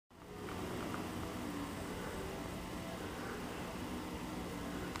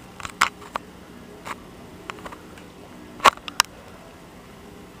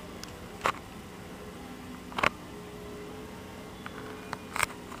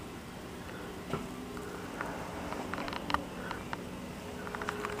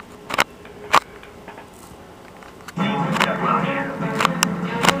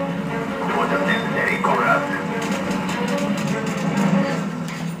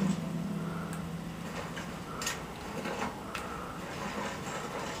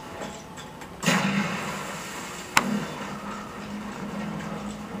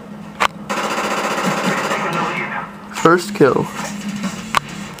first kill.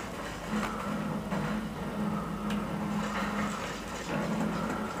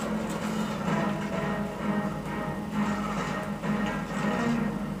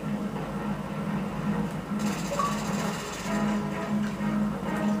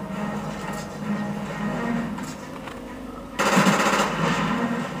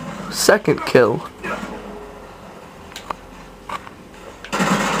 Second kill.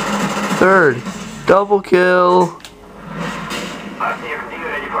 Third. Double kill.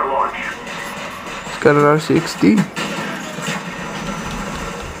 He's got an RCXD.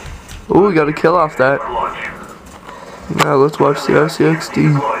 Oh, we got a kill off that. Now let's watch the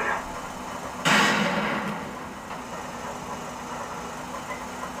RCXD.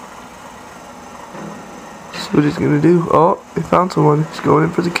 See what he's gonna do. Oh, he found someone. He's going in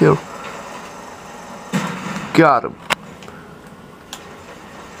for the kill. Got him.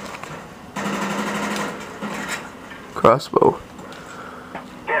 Crossbow.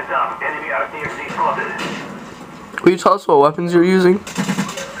 Will you tell us what weapons you're using?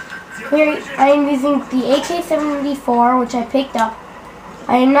 Here, I am using the AK-74, which I picked up.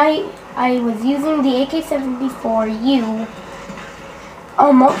 I was using the AK-74U.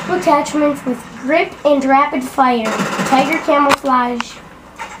 Multiple attachments with grip and rapid fire, Tiger camouflage,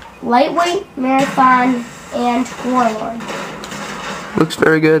 lightweight, marathon, and warlord. Looks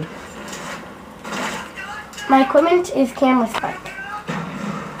very good. My equipment is camera spike.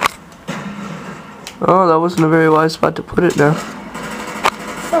 Oh, that wasn't a very wise spot to put it now.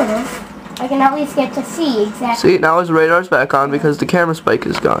 Sort of. I can at least get to see exactly. See, now his radar's back on because the camera spike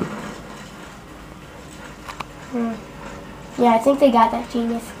is gone. Yeah, I think they got that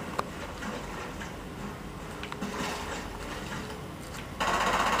genius.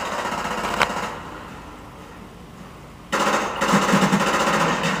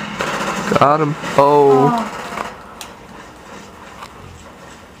 Got him. Oh.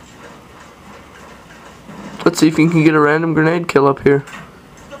 Let's see if you can get a random grenade kill up here.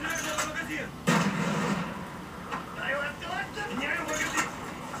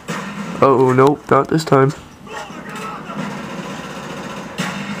 Oh, nope, not this time.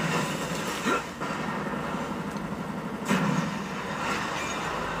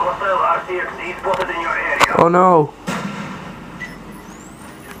 Oh no.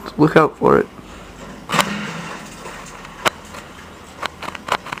 Look out for it.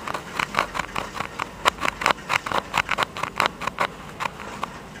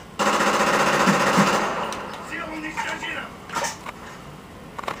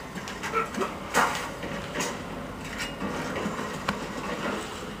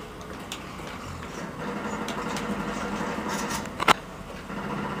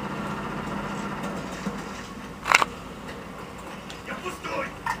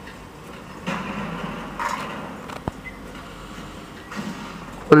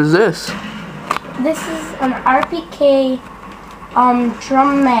 What is this? This is an RPK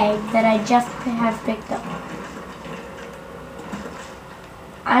drum mag that I just have picked up.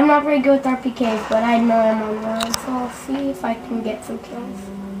 I'm not very good with RPKs, but I know I'm on one, so I'll see if I can get some kills.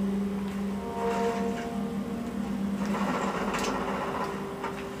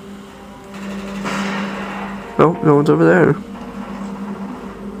 Nope, no one's over there.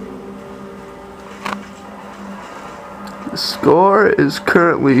 The score is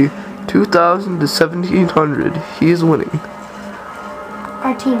currently 2,000 to 1,700. He's winning.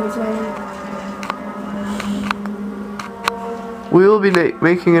 Our team is winning. We will be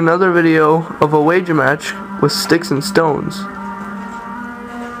making another video of a wager match with sticks and stones.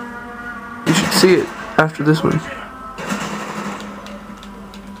 You should see it after this one.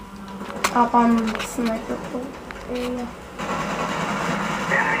 Up on the sniper area.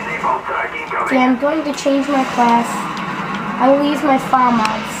 See, I'm going to change my class. I will use my farm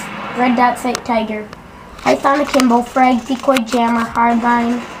mods. Red Dot Sight Tiger, Python Akimbo, Frag, Decoy Jammer,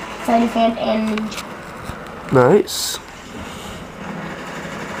 Hardline, Sleight of Hand, and Ninja. Nice.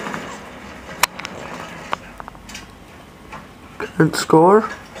 Current score?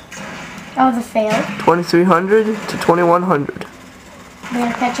 That was a fail. 2,300 to 2,100.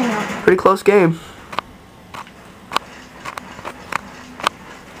 They're catching up. Pretty close game.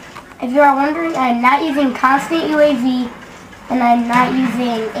 If you are wondering, I am not using constant UAV, and I'm not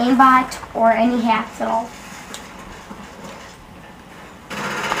using aimbot or any hacks at all.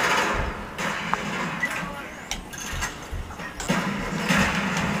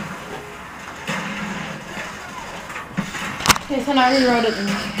 Okay, so now we wrote it in.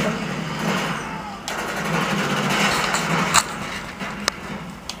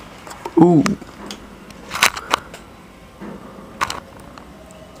 Ooh.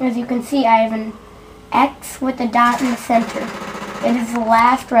 As you can see, I have an X with a dot in the center. It is the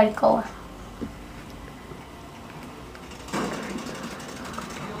last red color.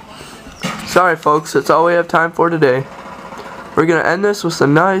 Sorry folks, that's all we have time for today. We're gonna end this with a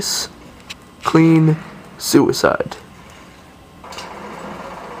nice, clean suicide.